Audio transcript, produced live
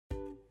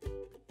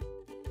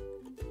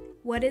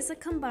What is a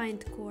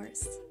combined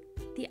course?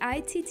 The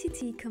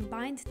ITTT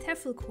Combined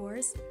TEFL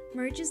course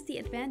merges the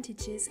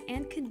advantages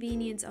and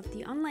convenience of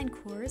the online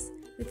course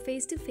with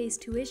face-to-face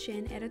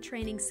tuition at a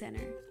training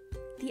center.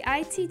 The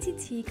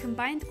ITTT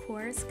Combined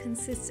course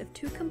consists of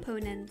two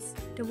components,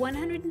 the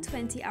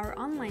 120-hour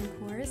online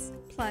course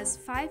plus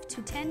 5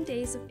 to 10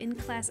 days of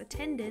in-class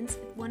attendance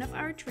at one of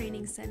our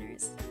training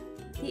centers.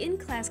 The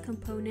in-class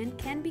component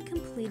can be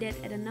completed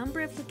at a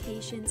number of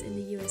locations in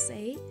the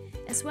USA,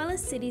 as well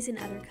as cities in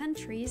other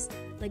countries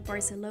like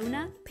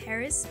Barcelona,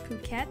 Paris,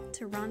 Phuket,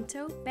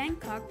 Toronto,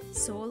 Bangkok,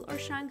 Seoul, or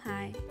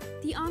Shanghai.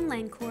 The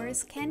online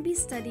course can be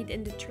studied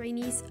in the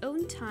trainee's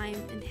own time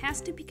and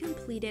has to be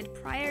completed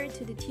prior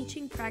to the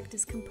teaching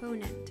practice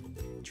component.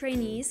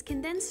 Trainees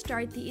can then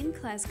start the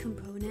in-class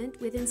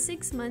component within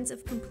 6 months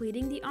of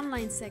completing the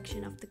online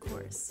section of the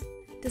course.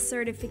 The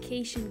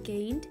certification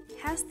gained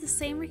has the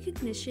same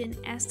recognition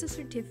as the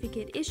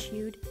certificate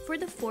issued for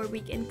the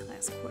 4-week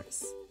in-class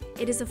course.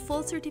 It is a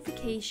full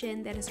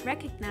certification that is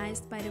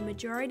recognized by the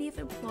majority of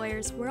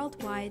employers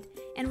worldwide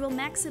and will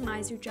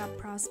maximize your job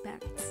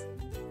prospects.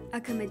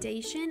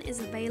 Accommodation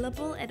is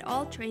available at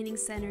all training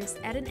centers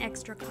at an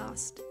extra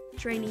cost.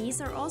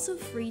 Trainees are also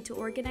free to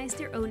organize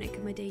their own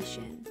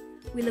accommodation.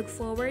 We look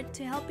forward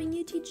to helping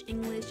you teach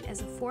English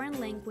as a foreign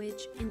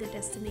language in the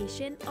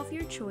destination of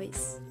your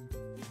choice.